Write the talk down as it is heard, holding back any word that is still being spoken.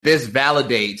this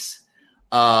validates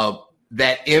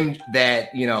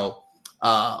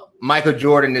Michael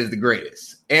Jordan is the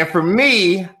greatest. And for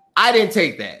me, I didn't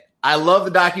take that. I love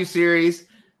the docuseries.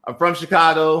 I'm from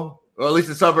Chicago, or at least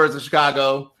the suburbs of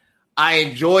Chicago. I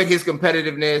enjoyed his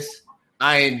competitiveness.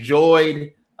 I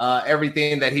enjoyed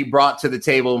everything that he brought to the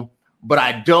table, but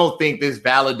I don't think this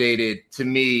validated to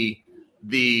me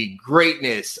the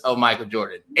greatness of Michael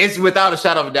Jordan. It's without a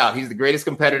shadow of a doubt. He's the greatest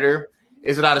competitor.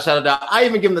 It's without a shadow of a doubt. I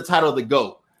even give him the title of the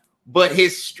GOAT. But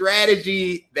his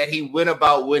strategy that he went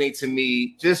about winning, to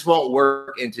me, just won't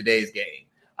work in today's game.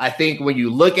 I think when you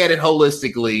look at it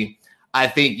holistically, I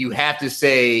think you have to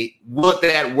say, would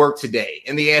that work today?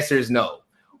 And the answer is no.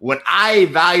 When I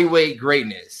evaluate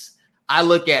greatness, I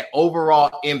look at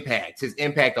overall impact, his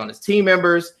impact on his team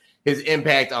members, his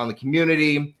impact on the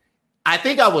community. I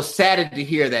think I was saddened to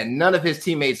hear that none of his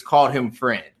teammates called him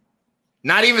friend,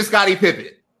 not even Scottie Pippen.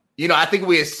 I think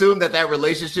we assume that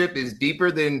relationship is deeper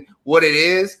than what it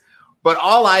is. But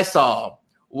all I saw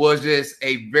was just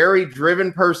a very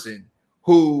driven person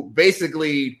who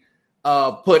basically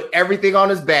put everything on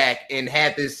his back and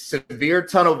had this severe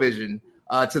tunnel vision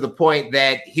to the point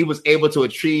that he was able to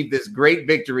achieve this great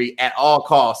victory at all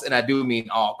costs. And I do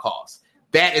mean all costs.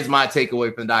 That is my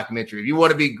takeaway from the documentary. If you want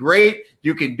to be great,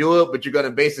 you can do it, but you're going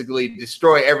to basically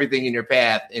destroy everything in your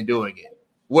path in doing it.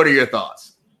 What are your thoughts?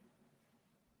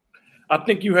 I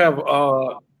think you have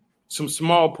some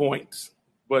small points,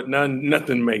 but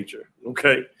nothing major.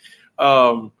 Okay,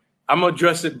 I'm gonna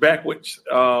address it backwards.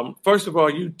 First of all,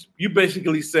 you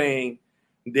basically saying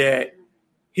that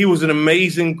he was an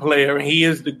amazing player and he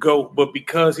is the GOAT, but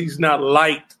because he's not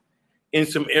liked in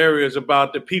some areas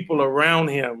about the people around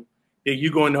him, that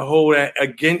you're going to hold that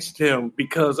against him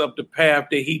because of the path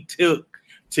that he took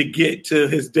to get to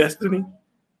his destiny.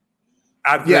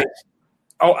 I think. Yeah.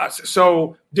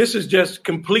 So this is just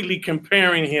completely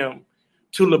comparing him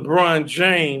to LeBron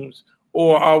James,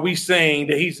 or are we saying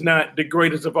that he's not the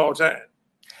greatest of all time?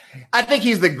 I think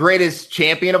he's the greatest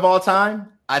champion of all time.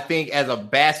 I think as a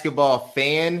basketball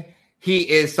fan, he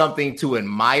is something to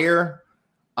admire.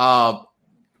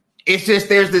 It's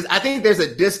just I think there's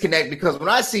a disconnect because when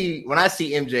I see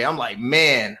MJ, I'm like,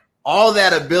 man, all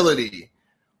that ability,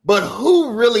 but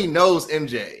who really knows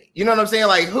MJ? You know what I'm saying?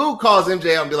 Like, who calls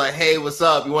MJ up and be like, hey, what's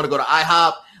up? You want to go to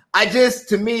IHOP?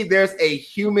 To me, there's a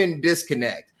human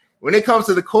disconnect. When it comes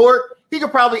to the court, he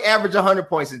could probably average 100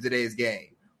 points in today's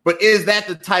game. But is that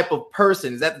the type of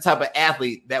person? Is that the type of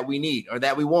athlete that we need or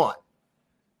that we want?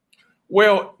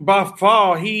 Well, by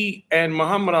far, he and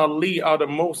Muhammad Ali are the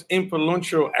most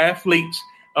influential athletes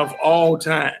of all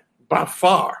time, by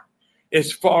far,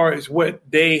 as far as what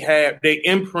they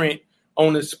imprint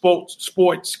on the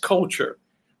sports culture.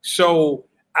 So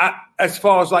as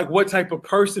far as like what type of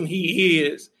person he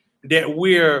is, that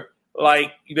we're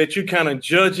like, that you're kind of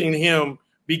judging him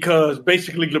because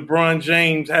basically LeBron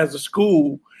James has a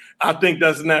school, I think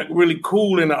that's not really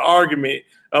cool in the argument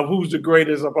of who's the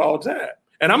greatest of all time.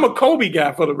 And I'm a Kobe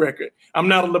guy for the record. I'm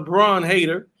not a LeBron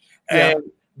hater. Yeah. And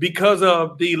because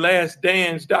of the Last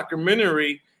Dance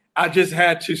documentary, I just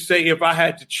had to say if I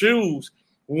had to choose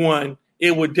one,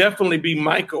 it would definitely be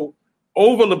Michael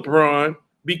over LeBron,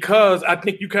 because I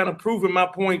think you kind of proven my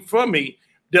point for me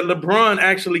that LeBron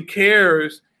actually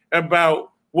cares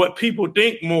about what people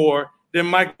think more than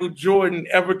Michael Jordan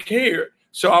ever cared.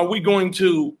 So are we going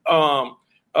to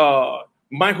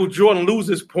Michael Jordan lose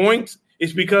his points?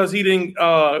 It's because he didn't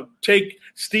take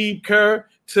Steve Kerr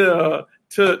to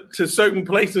certain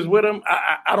places with him?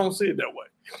 I don't see it that way.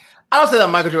 I don't say that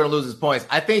Michael Jordan loses points.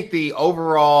 I think the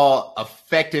overall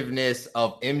effectiveness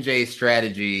of MJ's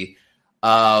strategy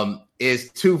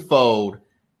is twofold.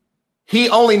 He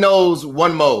only knows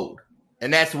one mode,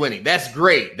 and that's winning. That's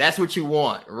great. That's what you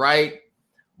want, right?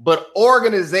 But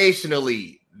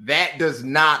organizationally, that does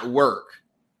not work.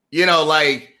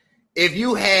 Like if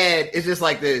you had, it's just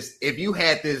like this. If you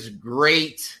had this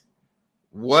great,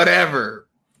 whatever,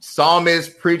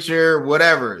 psalmist, preacher,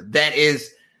 whatever, that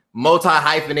is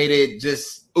multi-hyphenated,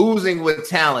 just oozing with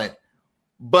talent,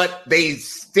 but they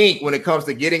stink when it comes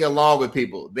to getting along with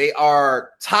people. They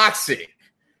are toxic.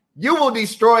 You will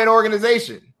destroy an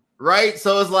organization, right?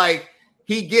 So it's like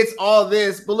he gets all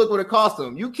this, but look what it cost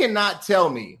him. You cannot tell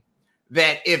me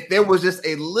that if there was just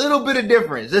a little bit of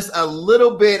difference, just a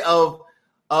little bit of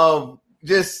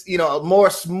just, a more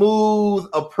smooth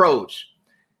approach,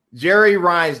 Jerry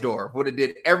Reinsdorf would have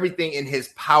did everything in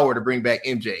his power to bring back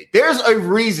MJ. There's a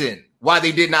reason why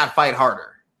they did not fight harder.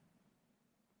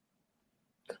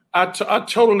 I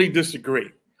totally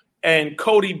disagree. And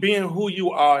Cody, being who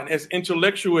you are and as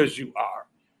intellectual as you are,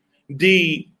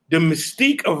 the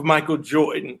mystique of Michael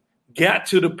Jordan got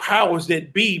to the powers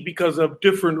that be because of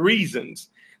different reasons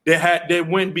that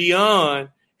went beyond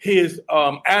his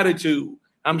attitude.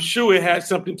 I'm sure it had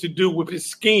something to do with his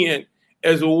skin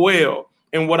as well.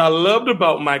 And what I loved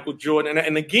about Michael Jordan,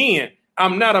 and again,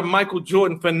 I'm not a Michael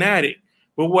Jordan fanatic,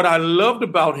 but what I loved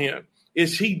about him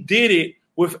is he did it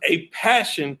with a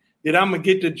passion that I'm going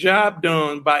to get the job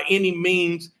done by any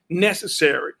means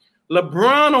necessary.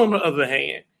 LeBron, on the other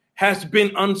hand, has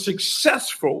been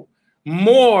unsuccessful,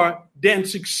 more than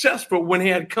successful when he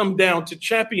had come down to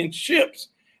championships.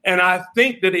 And I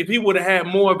think that if he would have had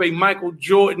more of a Michael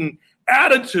Jordan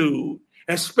attitude,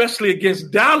 especially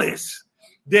against Dallas,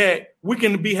 that we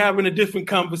can be having a different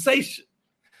conversation.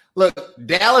 Look,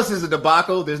 Dallas is a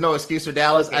debacle. There's no excuse for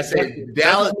Dallas. Okay, I said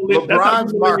Dallas.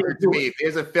 LeBron's marker to me, if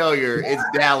there's a failure, it's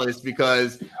Dallas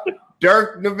because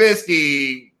Dirk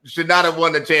Nowitzki should not have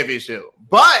won the championship.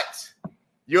 But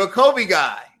you're a Kobe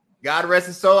guy. God rest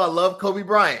his soul. I love Kobe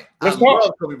Bryant. Love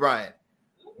Kobe Bryant.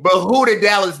 But who did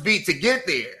Dallas beat to get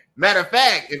there? Matter of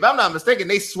fact, if I'm not mistaken,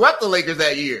 they swept the Lakers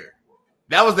that year.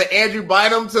 That was the Andrew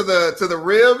Bynum to the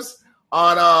ribs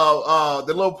on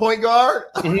the little point guard.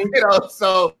 Mm-hmm.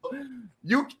 So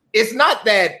it's not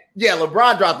that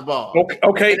LeBron dropped the ball.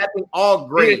 Okay. And I think all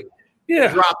great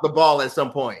dropped the ball at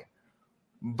some point.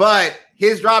 But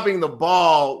his dropping the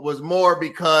ball was more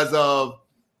because of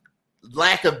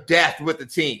lack of depth with the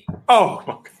team. Oh,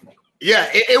 okay. Yeah,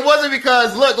 it wasn't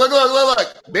because look.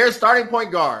 Their starting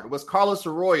point guard was Carlos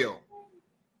Arroyo.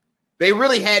 They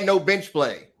really had no bench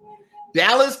play.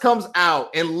 Dallas comes out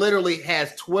and literally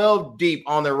has 12 deep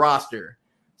on their roster.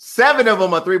 7 of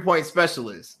them are three-point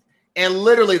specialists. And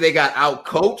literally they got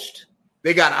out-coached.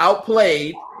 They got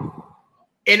outplayed.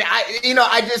 And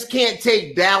I just can't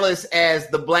take Dallas as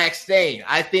the black stain.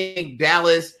 I think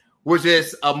Dallas was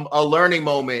just a learning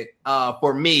moment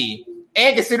for me.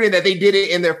 And considering that they did it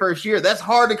in their first year, that's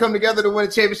hard to come together to win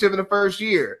a championship in the first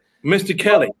year. Mr.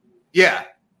 Kelly. Yeah.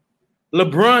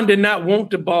 LeBron did not want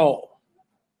the ball.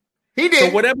 He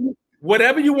did. So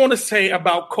whatever you want to say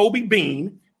about Kobe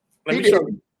Bean, let me show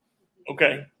you.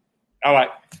 Okay. All right.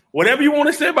 Whatever you want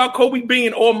to say about Kobe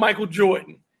Bean or Michael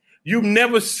Jordan, you've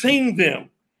never seen them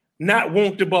not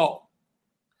want the ball.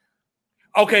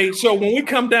 Okay, so when we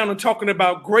come down and talking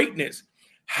about greatness,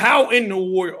 how in the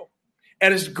world,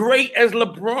 and as great as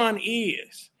LeBron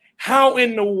is, how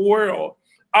in the world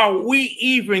are we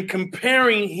even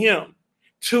comparing him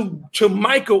to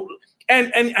Michael?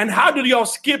 And how did y'all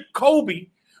skip Kobe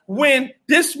when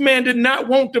this man did not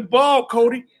want the ball,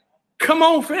 Cody? Come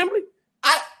on, family.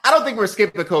 I don't think we're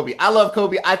skipping Kobe. I love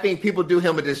Kobe. I think people do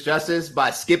him a disjustice by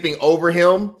skipping over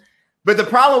him. But the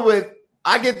problem with,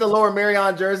 I get the Lower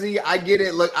Marion jersey. I get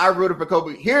it. Look, I rooted for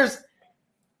Kobe.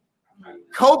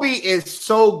 Kobe is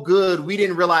so good, we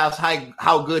didn't realize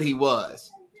how good he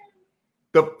was.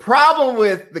 The problem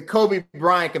with the Kobe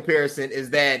Bryant comparison is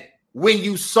that when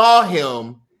you saw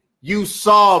him, you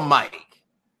saw Mike.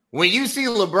 When you see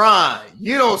LeBron,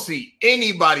 you don't see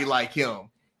anybody like him.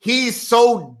 He's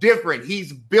so different.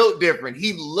 He's built different.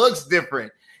 He looks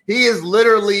different. He is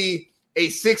literally a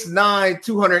 6'9",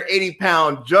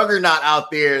 280-pound juggernaut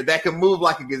out there that can move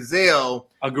like a gazelle.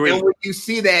 Agreed. And when you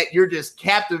see that, you're just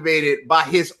captivated by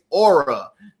his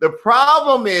aura. The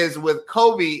problem is with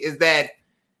Kobe is that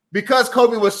because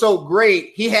Kobe was so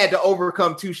great, he had to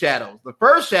overcome 2 shadows. The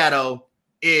first shadow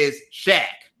is Shaq.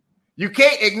 You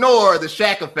can't ignore the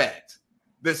Shaq effect.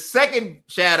 The second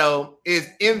shadow is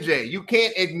MJ. You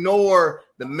can't ignore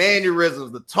the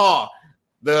mannerisms, the talk,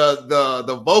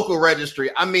 the vocal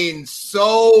registry. I mean,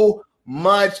 so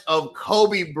much of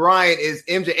Kobe Bryant is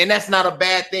MJ, and that's not a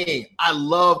bad thing. I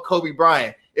love Kobe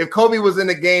Bryant. If Kobe was in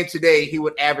the game today, he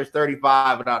would average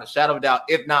 35 without a shadow of a doubt,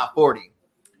 if not 40.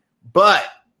 But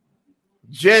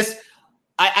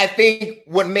I think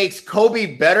what makes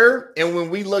Kobe better, and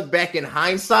when we look back in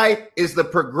hindsight, is the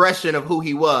progression of who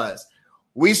he was.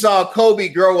 We saw Kobe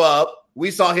grow up.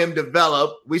 We saw him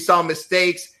develop. We saw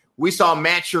mistakes. We saw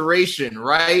maturation,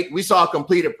 right? We saw a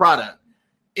completed product.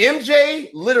 MJ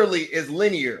literally is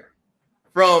linear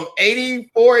from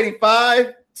 84,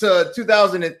 85 to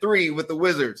 2003 with the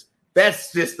Wizards.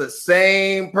 That's just the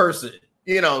same person,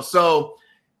 so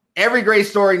every great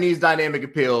story needs dynamic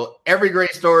appeal. Every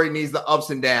great story needs the ups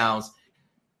and downs.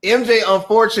 MJ,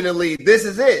 unfortunately, this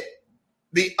is it.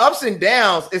 The ups and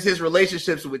downs is his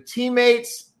relationships with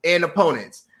teammates and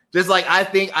opponents. Just like I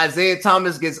think Isaiah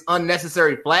Thomas gets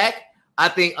unnecessary flack. I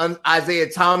think Isaiah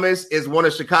Thomas is one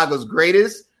of Chicago's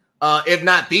greatest, if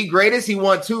not the greatest. He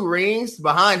won 2 rings.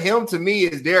 Behind him, to me,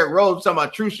 is Derrick Rose. Talking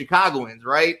about true Chicagoans,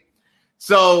 right?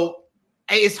 So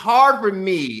it's hard for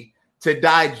me to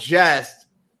digest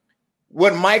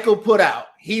what Michael put out,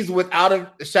 he's without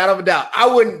a shadow of a doubt.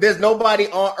 There's nobody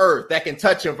on earth that can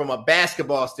touch him from a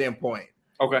basketball standpoint.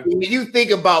 Okay. When you think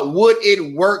about would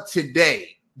it work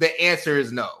today, the answer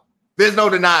is no. There's no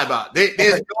deny about it.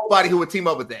 There's nobody who would team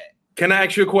up with that. Can I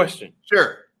ask you a question?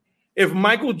 Sure. If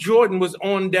Michael Jordan was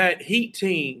on that Heat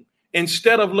team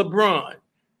instead of LeBron,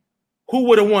 who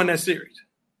would have won that series?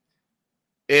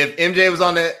 If MJ was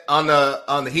on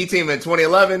the Heat team in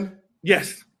 2011,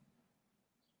 yes.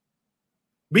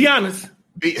 Be honest.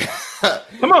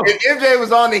 Come on. If MJ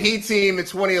was on the Heat team in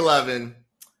 2011,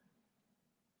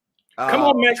 come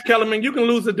on, Max Kellerman. You can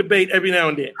lose a debate every now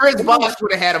and then. Chris Bosh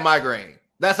would have had a migraine.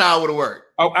 That's how it would have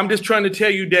worked. Oh, I'm just trying to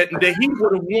tell you that he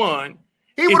would have won.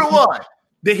 He would have won.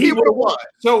 He would have won.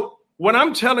 So what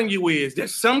I'm telling you is that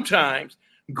sometimes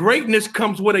greatness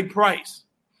comes with a price.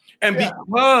 And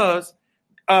because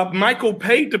Michael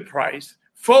paid the price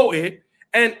for it,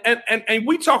 and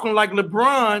we talking like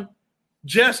LeBron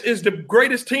just is the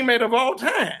greatest teammate of all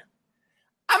time.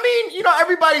 I mean,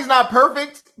 everybody's not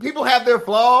perfect. People have their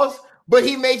flaws, but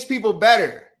he makes people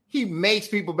better. He makes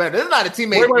people better. This is not a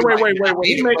teammate.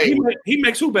 Wait. He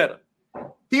makes who better?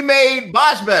 He made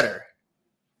Bosh better.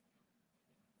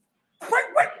 Wait.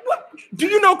 What? Do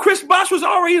you know Chris Bosh was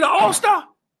already the All-Star?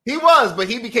 He was, but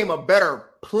he became a better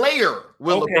player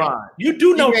with LeBron. You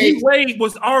do know D-Wade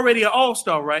was already an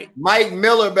All-Star, right? Mike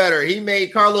Miller better. He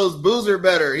made Carlos Boozer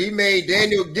better. He made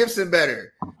Daniel Gibson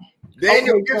better.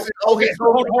 Gibson. Hold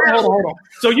on.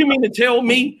 So you mean to tell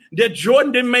me that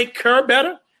Jordan didn't make Kerr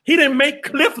better? He didn't make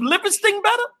Cliff Lipperstein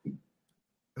better?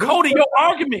 Cody, your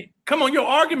argument. Come on, your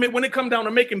argument when it comes down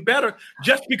to making better,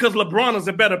 just because LeBron is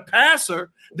a better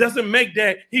passer doesn't make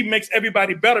that he makes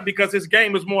everybody better because his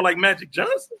game is more like Magic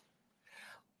Johnson.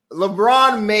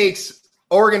 LeBron makes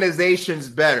organizations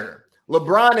better.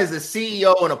 LeBron is a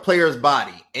CEO in a player's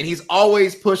body, and he's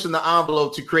always pushing the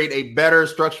envelope to create a better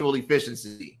structural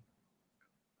efficiency.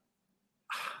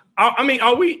 I mean,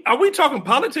 are we talking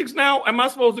politics now? Am I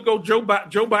supposed to go Joe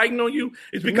Biden on you?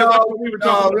 It's because we were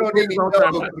talking. No, we don't need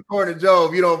Joe. According to Joe,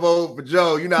 if you don't vote for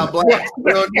Joe, you're not black.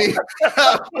 We don't need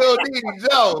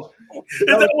Joe.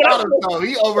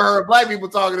 He overheard black people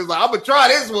talking. It's like, I'm gonna try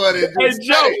this one.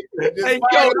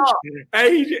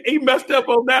 He messed up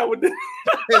on that one.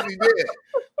 Yes, he did.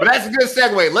 But that's a good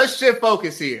segue. Let's shift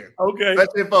focus here. Okay.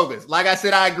 Let's shift focus. Like I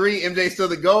said, I agree. MJ's still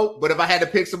the GOAT. But if I had to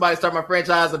pick somebody to start my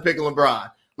franchise, I'm picking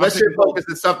LeBron. Let's shift focus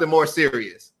to something more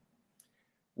serious.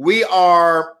 We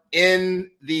are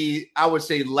in the, I would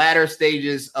say, latter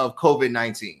stages of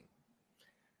COVID-19.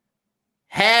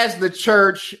 Has the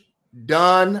church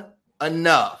done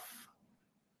enough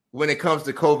when it comes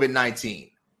to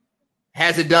COVID-19?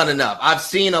 Has it done enough? I've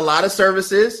seen a lot of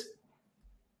services.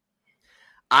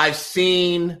 I've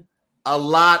seen a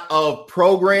lot of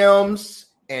programs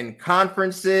and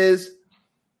conferences,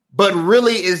 but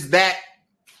really, is that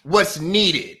what's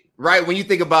needed, right? When you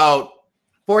think about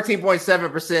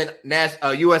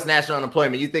 14.7% U.S. national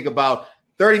unemployment, you think about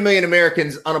 30 million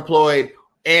Americans unemployed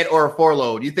and or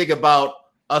furloughed. You think about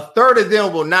a third of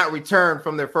them will not return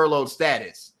from their furloughed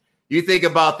status. You think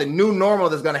about the new normal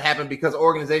that's going to happen because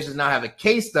organizations now have a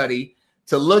case study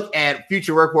to look at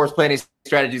future workforce planning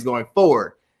strategies going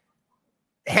forward.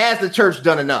 Has the church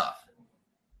done enough?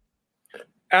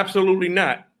 Absolutely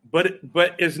not. But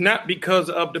it's not because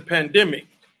of the pandemic.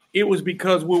 It was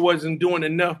because we wasn't doing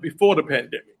enough before the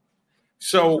pandemic.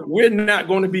 So we're not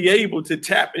going to be able to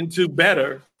tap into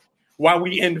better while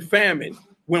we in famine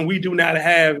when we do not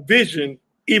have vision,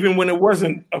 even when it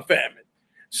wasn't a famine.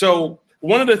 So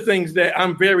one of the things that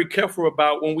I'm very careful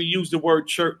about when we use the word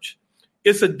church,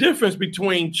 it's a difference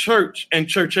between church and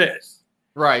churches.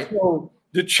 Right. So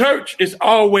the church is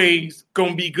always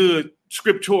going to be good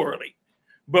scripturally.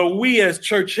 But we as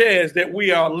churches that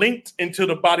we are linked into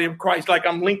the body of Christ, like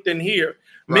I'm linked in here.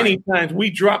 Right. Many times we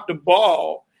drop the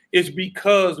ball is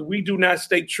because we do not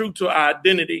stay true to our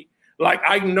identity. Like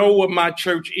I know what my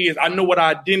church is. I know what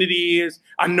our identity is.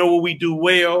 I know what we do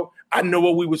well. I know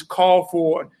what we was called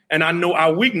for. And I know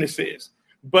our weaknesses.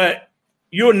 But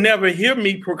you'll never hear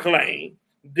me proclaim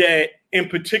that in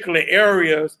particular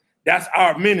areas, that's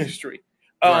our ministry.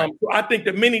 Right. So I think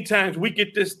that many times we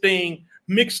get this thing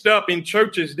mixed up in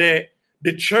churches that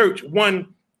the church,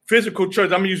 one physical church,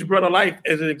 I'm going to use Brother Life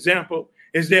as an example,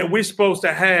 is that we're supposed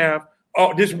to have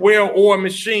this well-oiled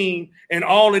machine in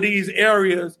all of these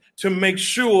areas to make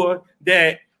sure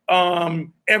that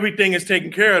everything is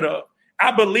taken care of.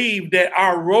 I believe that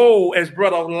our role as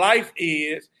Brother Life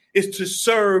is to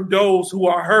serve those who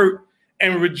are hurt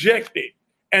and rejected.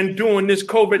 And during this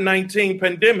COVID-19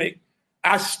 pandemic,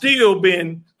 I've still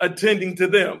been attending to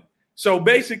them. So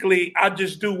basically, I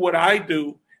just do what I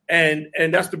do. and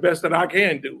that's the best that I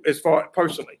can do as far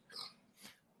personally.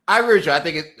 I agree with you. I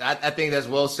think that's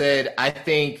well said. I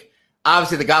think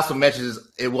obviously the gospel messages,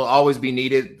 it will always be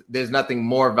needed. There's nothing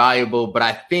more valuable, but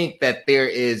I think that there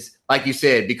is, like you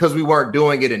said, because we weren't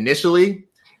doing it initially,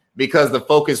 because the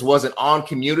focus wasn't on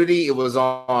community, it was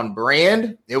on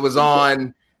brand. It was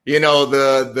on,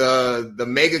 the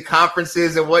mega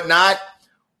conferences and whatnot.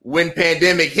 When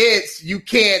pandemic hits, you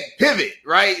can't pivot,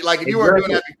 right? Like if you weren't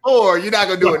doing that before, you're not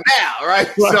going to do it now, right?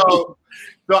 So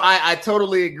I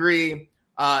totally agree.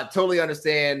 Totally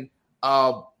understand.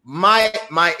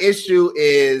 My issue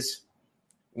is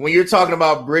when you're talking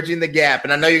about bridging the gap,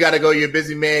 and I know you got to go. You're a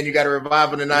busy man. You got a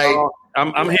revival tonight.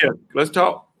 I'm here. Let's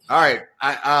talk. All right.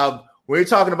 When you're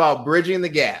talking about bridging the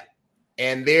gap,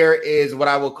 and there is what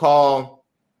I will call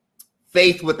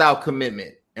faith without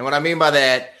commitment, and what I mean by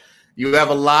that, you have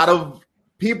a lot of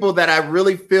people that I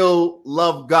really feel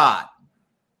love God,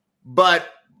 but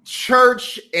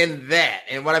church and that,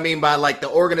 and what I mean by like the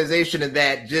organization and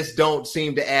that just don't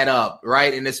seem to add up,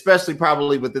 right? And especially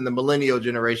probably within the millennial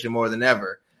generation more than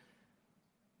ever.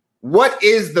 What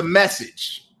is the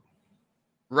message,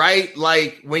 right?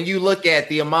 Like when you look at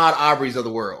the Ahmaud Arbery's of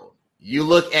the world, you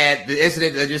look at the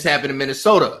incident that just happened in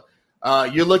Minnesota,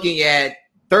 you're looking at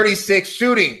 36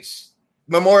 shootings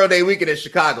Memorial Day weekend in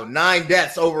Chicago, 9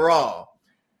 deaths overall.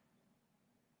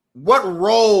 What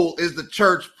role is the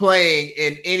church playing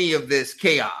in any of this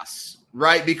chaos,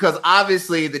 right? Because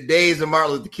obviously the days of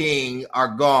Martin Luther King are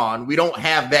gone. We don't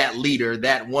have that leader,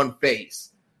 that one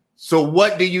face. So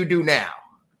what do you do now?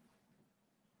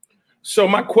 So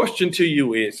my question to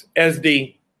you is, as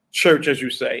the church, as you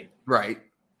say, right,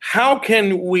 how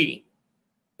can we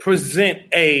present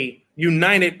a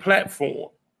united platform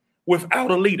without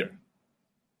a leader?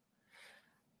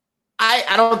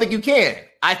 I don't think you can.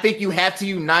 I think you have to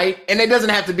unite, and it doesn't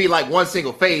have to be like one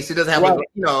single face. It doesn't have,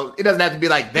 it doesn't have to be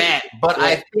like that. But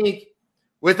I think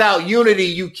without unity,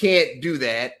 you can't do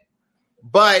that.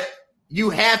 But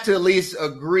you have to at least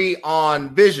agree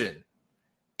on vision.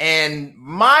 And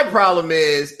my problem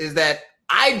is that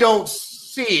I don't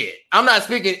see it. I'm not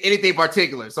speaking anything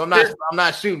particular, so I'm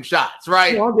not shooting shots,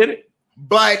 right? No, I get it.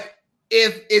 But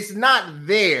if it's not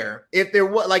there, if there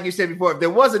was, like you said before, if there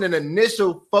wasn't an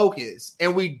initial focus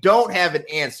and we don't have an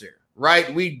answer,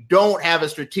 right? We don't have a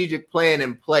strategic plan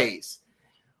in place.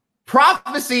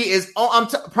 Prophecy is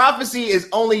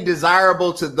only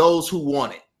desirable to those who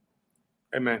want it.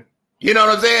 Amen. You know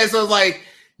what I'm saying? So it's like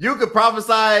you could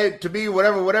prophesy to be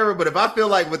whatever, but if I feel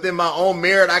like within my own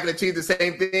merit I can achieve the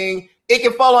same thing, it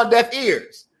can fall on deaf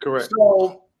ears. Correct.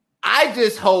 So I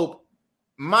just hope,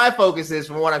 my focus is,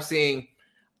 from what I'm seeing,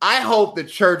 I hope the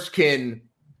church can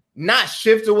not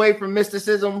shift away from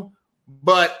mysticism,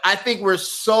 but I think we're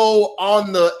so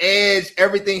on the edge.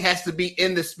 Everything has to be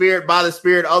in the spirit, by the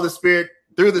spirit, of the spirit,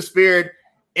 through the spirit,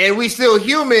 and we still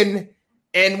human.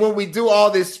 And when we do all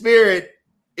this spirit,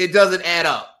 it doesn't add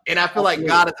up. And I feel like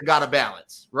God is a God of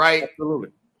balance, right? Absolutely.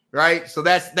 Right. So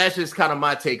that's just kind of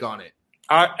my take on it.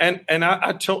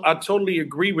 I totally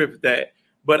agree with that.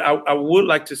 But I would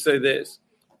like to say this,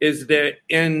 is that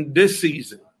in this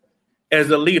season,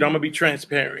 as a leader, I'm going to be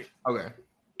transparent. Okay.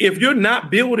 If you're not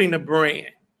building a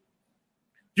brand,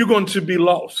 you're going to be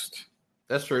lost.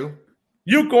 That's true.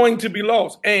 You're going to be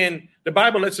lost. And the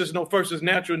Bible lets us know first is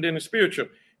natural and then it's spiritual.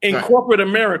 In corporate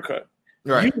America,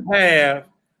 you have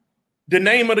the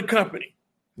name of the company.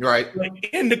 Right. Like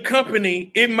in the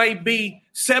company, it might be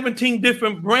 17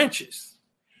 different branches,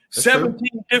 That's 17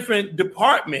 true. different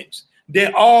departments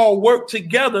that all work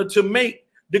together to make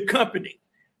the company.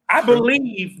 I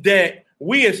believe that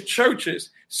we as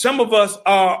churches, some of us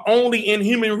are only in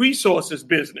human resources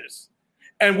business,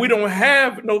 and we don't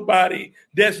have nobody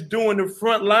that's doing the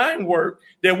front line work,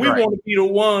 that we want to be the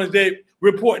ones that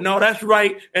report, no, that's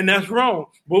right and that's wrong.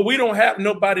 But we don't have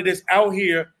nobody that's out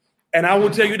here. And I will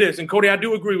tell you this, and Cody, I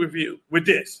do agree with you with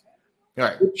this.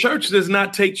 Right. The church does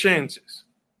not take chances.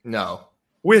 No.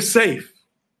 We're safe.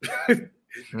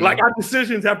 Like our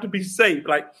decisions have to be safe.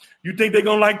 Like, you think they're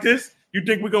going to like this? You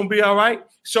think we're going to be all right?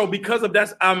 So because of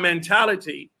that's our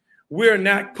mentality, we're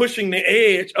not pushing the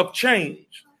edge of change.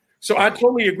 So I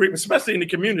totally agree, especially in the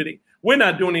community. We're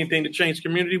not doing anything to change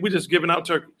community. We're just giving out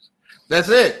turkeys. That's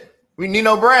it. We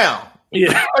Nino Brown.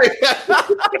 Yeah.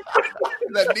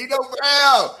 Nino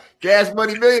Brown. Gas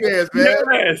Money Millionaires, man.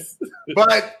 Yes.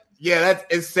 But yeah,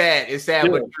 it's sad. It's sad,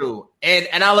 but true.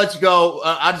 And I'll let you go.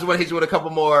 I just want to hit you with a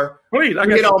couple more. Please, you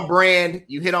hit on brand.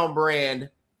 You hit on brand,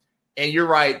 and you're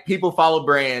right. People follow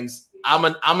brands. I'm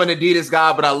an Adidas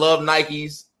guy, but I love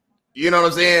Nikes. You know what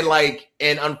I'm saying? Like,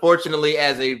 and unfortunately,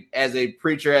 as a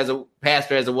preacher, as a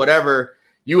pastor, as a whatever,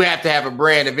 you have to have a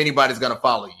brand if anybody's going to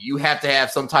follow you. You have to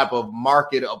have some type of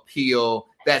market appeal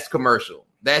that's commercial.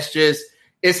 That's just,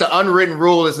 it's an unwritten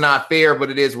rule. It's not fair, but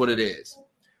it is what it is.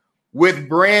 With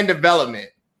brand development,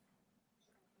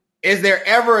 is there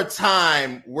ever a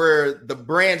time where the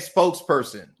brand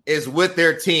spokesperson is with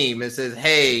their team and says,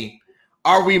 hey,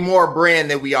 are we more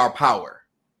brand than we are power?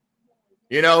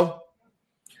 You know?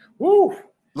 Woo.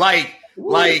 Like,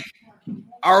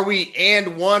 are we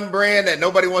and one brand that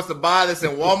nobody wants to buy that's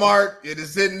in Walmart? It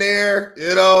is sitting there,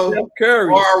 you know?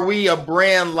 Or are we a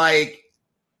brand like,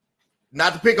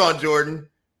 not to pick on Jordan,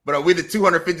 but are we the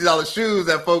 $250 shoes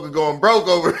that folks are going broke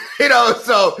over? You know,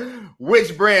 so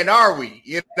which brand are we?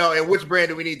 You know, and which brand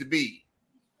do we need to be?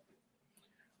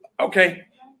 Okay.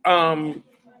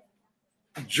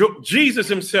 Jesus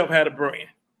himself had a brand.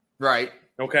 Right.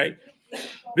 Okay.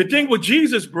 The thing with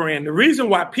Jesus' brand, the reason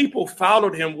why people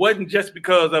followed him wasn't just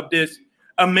because of this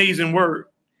amazing word.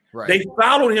 Right. They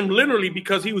followed him literally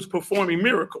because he was performing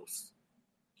miracles.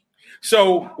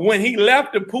 So when he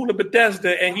left the pool of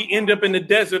Bethesda and he ended up in the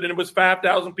desert and it was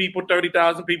 5,000 people,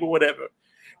 30,000 people, whatever,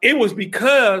 it was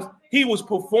because he was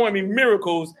performing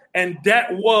miracles, and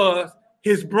that was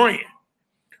his brand.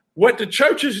 What the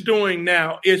church is doing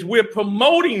now is we're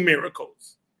promoting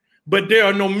miracles, but there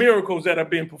are no miracles that are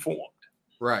being performed.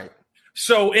 Right.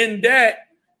 So in that,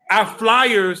 our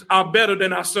flyers are better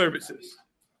than our services.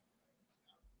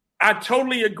 I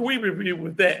totally agree with you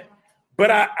with that. But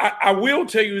I will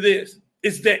tell you this,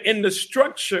 is that in the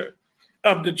structure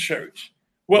of the church,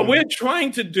 what we're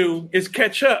trying to do is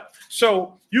catch up.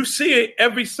 So you see it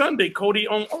every Sunday, Cody,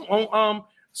 on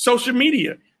social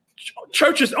media.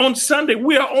 Churches on Sunday,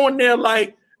 we are on there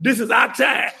like this is our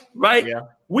time, right? Yeah.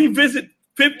 We visit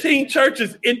 15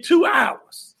 churches in 2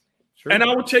 hours. True. And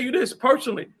I will tell you this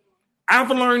personally,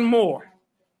 I've learned more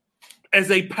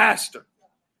as a pastor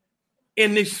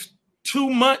in these 2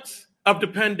 months of the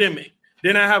pandemic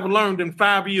than I have learned in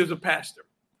 5 years of pastor.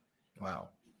 Wow.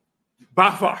 By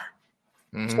far.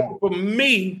 Mm-hmm. So for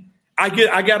me, I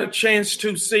got a chance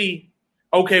to see,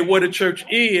 okay, what a church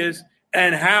is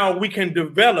and how we can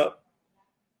develop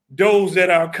those that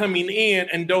are coming in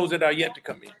and those that are yet to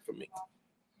come in for me.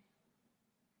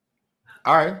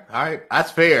 All right. That's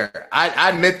fair.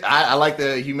 I admit I like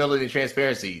the humility and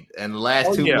transparency. And the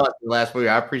last 2 months, the last 4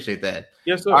 years, I appreciate that.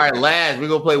 Yes, sir. All right, last, we're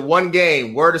going to play one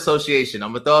game, word association.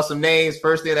 I'm going to throw out some names.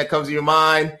 First thing that comes to your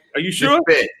mind. Are you sure?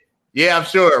 Yeah, I'm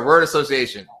sure. Word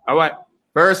association. All right.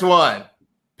 First one,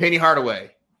 Penny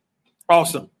Hardaway.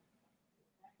 Awesome.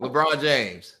 LeBron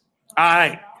James. All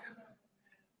right.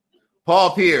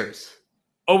 Paul Pierce.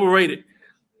 Overrated.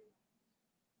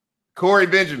 Corey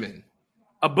Benjamin.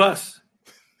 A bust.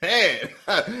 Man.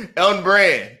 Elton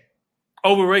Brand.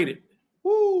 Overrated.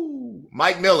 Woo.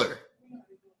 Mike Miller.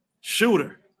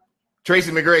 Shooter.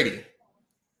 Tracy McGrady.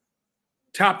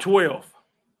 Top 12.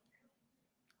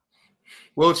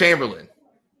 Will Chamberlain.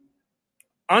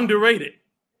 Underrated.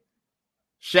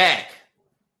 Shaq.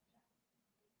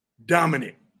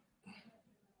 Dominant.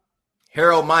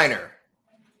 Harold Miner.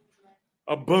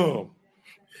 A bum.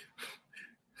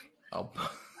 Oh.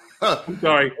 I'm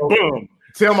sorry. Boom.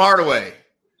 Tim Hardaway.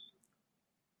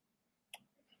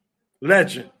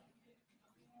 Legend.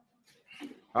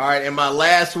 All right, and my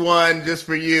last one, just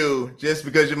for you, just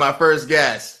because you're my first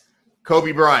guest,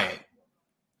 Kobe Bryant.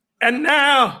 And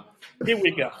now, here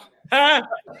we go.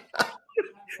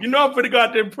 You know I'm going to go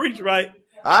out there and preach, right?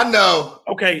 I know.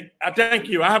 Okay, I thank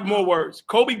you. I have more words.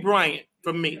 Kobe Bryant,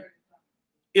 for me,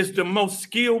 is the most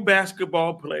skilled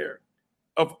basketball player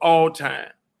of all time.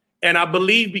 And I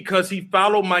believe because he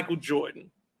followed Michael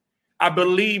Jordan, I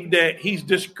believe that he's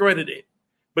discredited.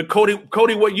 But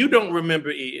Cody, what you don't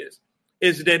remember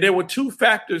is that there were two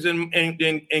factors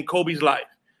in Kobe's life.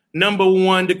 Number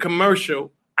one, the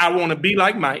commercial, I want to be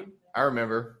like Mike. I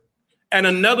remember. And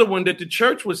another one that the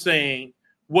church was saying,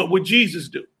 what would Jesus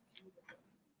do?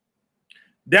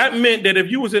 That meant that if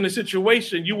you was in a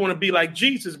situation, you want to be like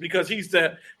Jesus because he's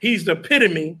the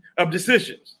epitome of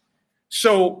decisions.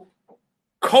 So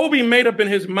Kobe made up in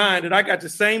his mind that I got the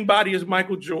same body as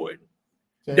Michael Jordan.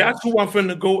 James. That's who I'm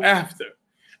finna go after.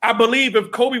 I believe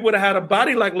if Kobe would have had a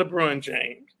body like LeBron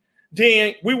James,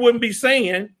 then we wouldn't be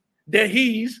saying that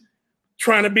he's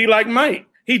trying to be like Mike.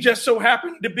 He just so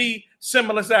happened to be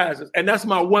similar sizes. And that's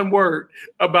my one word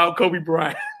about Kobe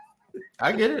Bryant.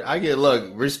 I get it.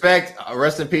 Look, respect.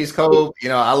 Rest in peace, Kobe. You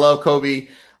know, I love Kobe.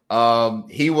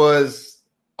 He was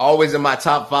always in my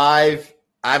top 5.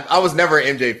 I was never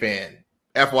an MJ fan.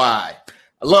 FYI. I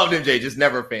loved MJ, just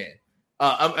never a fan.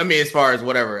 I mean, as far as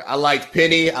whatever. I liked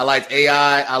Penny. I liked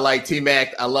AI. I liked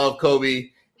T-Mac. I love Kobe.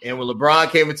 And when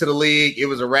LeBron came into the league, it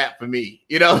was a wrap for me,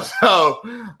 So,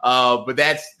 but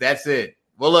that's it.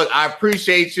 Well, look, I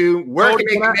appreciate you. Where can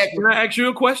they connect? Can I ask you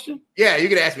a question? Yeah, you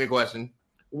can ask me a question.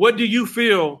 What do you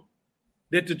feel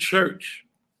that the church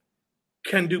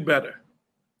can do better?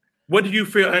 What do you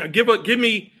feel? Give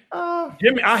me.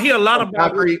 I hear a lot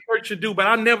about what the church should do, but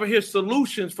I never hear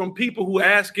solutions from people who are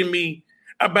asking me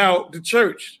about the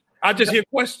church. I just hear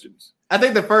questions. I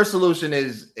think the first solution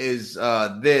is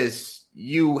this.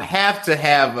 You have to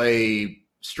have a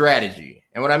strategy.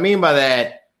 And what I mean by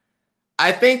that,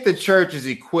 I think the church is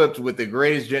equipped with the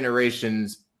greatest generation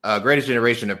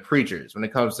of preachers when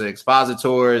it comes to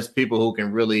expositors, people who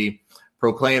can really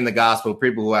proclaim the gospel,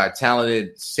 people who are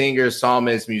talented singers,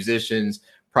 psalmists, musicians,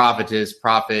 prophetess,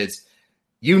 prophets,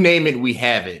 you name it, we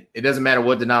have it. It doesn't matter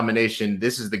what denomination.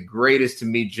 This is the greatest to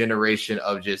me generation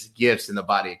of just gifts in the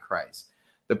body of Christ.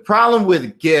 The problem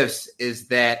with gifts is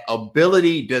that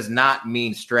ability does not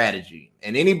mean strategy.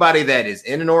 And anybody that is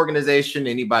in an organization,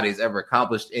 anybody who's ever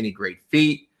accomplished any great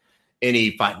feat,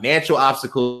 any financial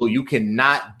obstacle, you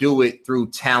cannot do it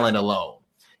through talent alone.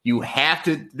 You have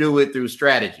to do it through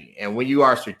strategy. And when you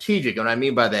are strategic, and what I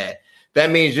mean by that,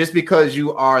 that means just because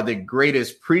you are the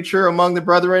greatest preacher among the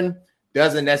brethren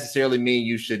doesn't necessarily mean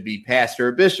you should be pastor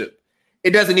or bishop.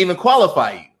 It doesn't even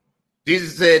qualify you.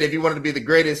 Jesus said, if you wanted to be the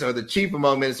greatest or the chief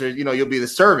among ministers, you'll be the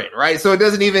servant, right? So it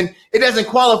doesn't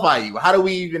qualify you. How do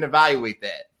we even evaluate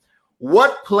that?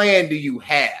 What plan do you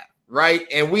have, right?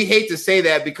 And we hate to say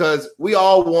that because we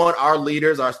all want our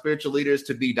leaders, our spiritual leaders,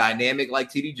 to be dynamic like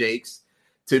TD Jakes,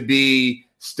 to be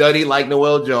studied like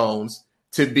Noel Jones,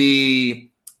 to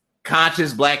be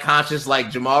black conscious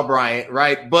like Jamal Bryant,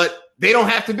 right? But they don't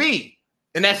have to be.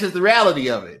 And that's just the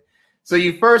reality of it. So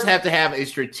you first have to have a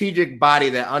strategic body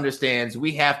that understands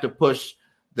we have to push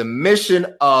the mission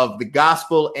of the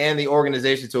gospel and the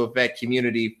organization to affect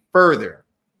community further.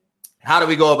 How do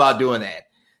we go about doing that?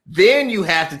 Then you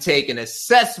have to take an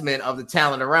assessment of the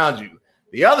talent around you.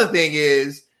 The other thing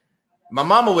is, my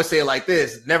mama would say it like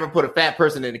this: never put a fat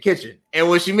person in the kitchen. And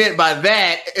what she meant by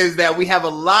that is that we have a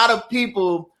lot of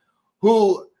people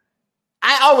who,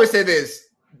 I always say this,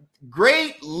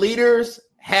 great leaders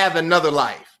have another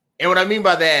life. And what I mean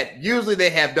by that, usually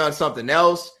they have done something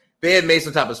else. They have made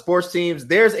some type of sports teams.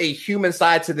 There's a human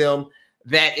side to them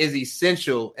that is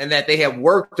essential and that they have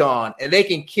worked on, and they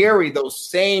can carry those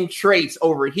same traits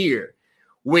over here.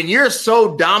 When you're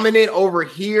so dominant over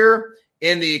here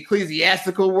in the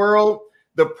ecclesiastical world,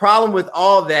 the problem with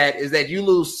all that is that you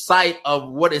lose sight of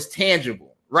what is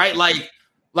tangible, right? Like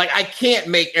I can't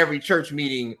make every church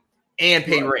meeting and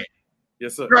pay rent.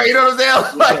 Yes, sir. Right, you know what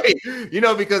I'm saying?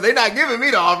 Like, because they're not giving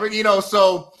me the offering,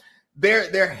 so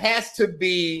there has to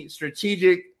be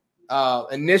strategic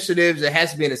initiatives. There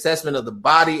has to be an assessment of the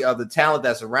body, of the talent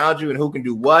that's around you and who can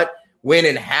do what, when,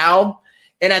 and how.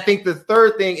 And I think the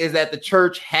third thing is that the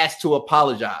church has to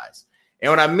apologize.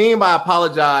 And what I mean by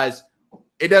apologize,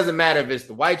 it doesn't matter if it's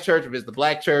the white church, if it's the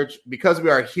black church, because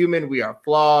we are human, we are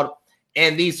flawed,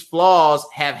 and these flaws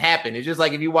have happened. It's just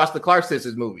like if you watch the Clark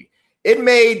Sisters movie, it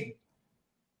made,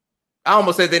 I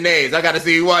almost said their names. I got to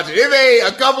see you watch it. It made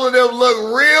a couple of them look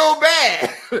real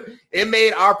bad. It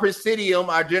made our presidium,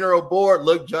 our general board,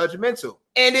 look judgmental.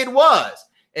 And it was.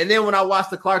 And then when I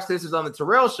watched the Clark Sisters on the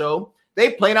Terrell show,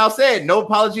 they plain out said, no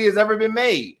apology has ever been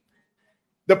made.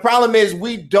 The problem is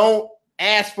we don't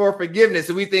ask for forgiveness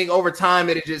and we think over time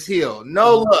it'll just heal.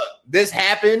 No, look, this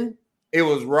happened. It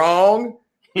was wrong.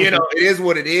 It is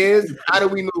what it is. How do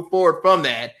we move forward from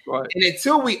that? Right. And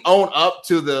until we own up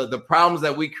to the problems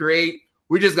that we create,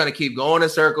 we're just going to keep going in a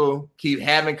circle, keep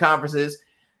having conferences.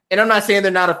 And I'm not saying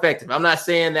they're not effective. I'm not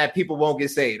saying that people won't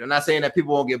get saved. I'm not saying that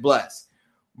people won't get blessed.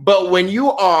 But when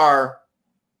you are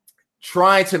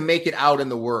trying to make it out in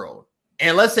the world,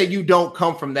 and let's say you don't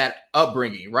come from that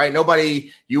upbringing, right?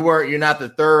 You're not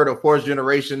the third or fourth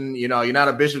generation, you're not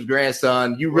a bishop's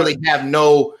grandson. You really have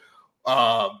no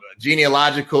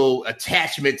genealogical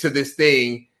attachment to this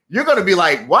thing. You're going to be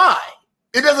like, why?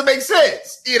 It doesn't make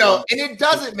sense, and it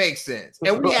doesn't make sense.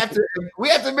 And we have to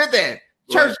admit that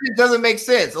church doesn't make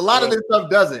sense. A lot of this stuff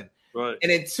doesn't. Right.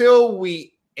 And until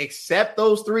we accept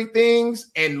those three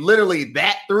things, and literally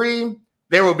that three,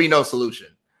 there will be no solution.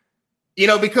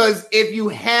 Because if you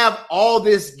have all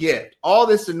this gift, all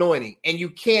this anointing, and you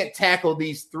can't tackle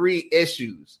these three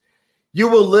issues, you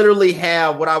will literally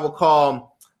have what I would call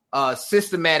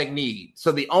systematic need.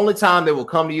 So the only time they will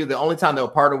come to you, the only time they'll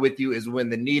partner with you is when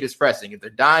the need is pressing. If they're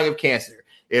dying of cancer,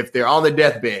 if they're on the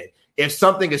deathbed, if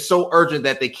something is so urgent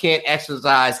that they can't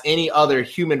exercise any other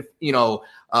human,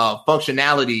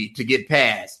 functionality to get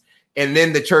past. And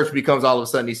then the church becomes all of a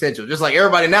sudden essential. Just like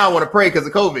everybody now want to pray because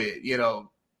of COVID,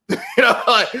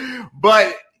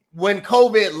 But when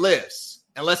COVID lifts,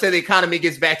 and let's say the economy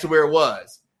gets back to where it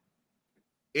was,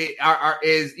 are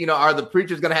the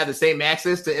preachers going to have the same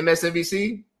access to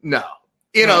MSNBC? No.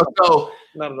 So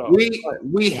not at all.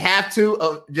 We have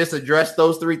to just address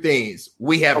those three things.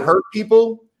 We have hurt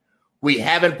people. We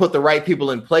haven't put the right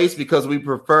people in place because we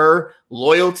prefer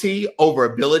loyalty over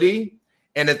ability.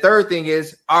 And the third thing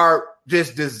is our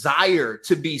just desire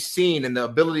to be seen and the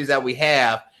abilities that we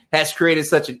have has created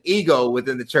such an ego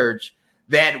within the church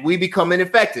that we become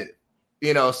ineffective.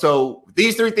 So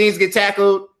these three things get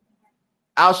tackled,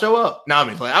 I'll show up. No,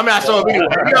 I'm not showing up anyway.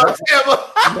 You know what I'm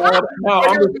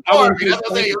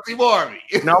saying? You'll see more of me.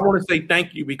 Now I want to say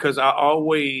thank you because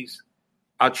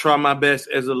I try my best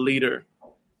as a leader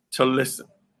to listen.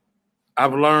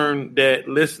 I've learned that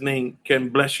listening can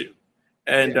bless you.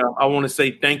 And I want to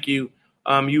say thank you.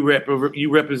 You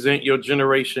represent your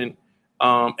generation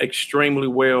extremely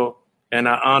well. And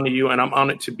I honor you. And I'm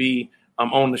honored to be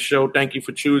on the show. Thank you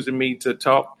for choosing me to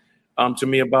talk to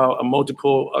me about a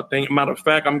multiple thing. Matter of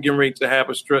fact, I'm getting ready to have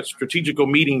a strategical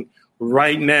meeting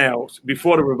right now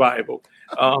before the revival.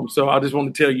 So I just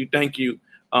want to tell you thank you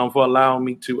for allowing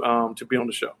me to be on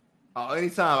the show. Oh,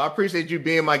 anytime. I appreciate you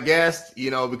being my guest,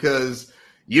 because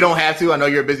you don't have to. I know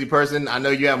you're a busy person. I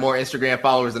know you have more Instagram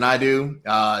followers than I do.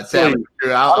 Sadly,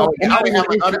 I don't know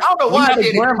why I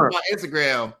didn't my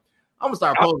Instagram. I'm going to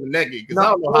start posting naked because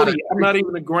I don't know how to. I'm not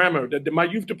even a grammar. My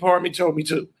youth department told me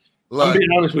to. Look, I'm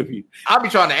being honest with you. I'll be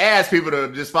trying to ask people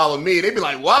to just follow me. They'd be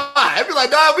like, why? I'd be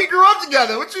like, dog, we grew up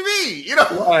together. What you mean?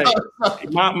 Right.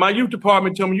 My youth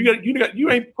department told me you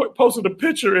ain't posted a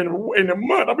picture in a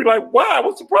month. I'll be like, why?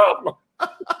 What's the problem?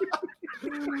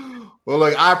 Well,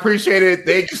 look, I appreciate it.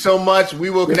 Thank you so much. We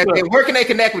will connect. Hey, where can they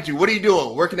connect with you? What are you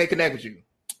doing? Where can they connect with you?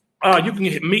 You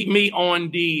can meet me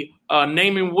on the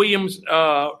Naamon Williams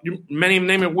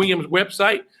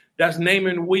website. That's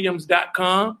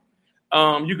NaamonWilliams.com.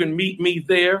 You can meet me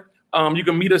there. You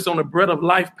can meet us on the Bread of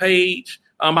Life page.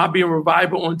 I'll be in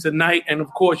Revival on tonight. And, of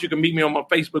course, you can meet me on my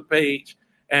Facebook page.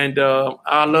 And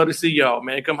I'd love to see y'all,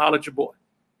 man. Come holler at your boy.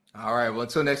 All right. Well,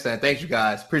 until next time. Thanks, you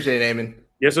guys. Appreciate it, Naamon.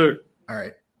 Yes, sir. All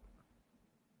right.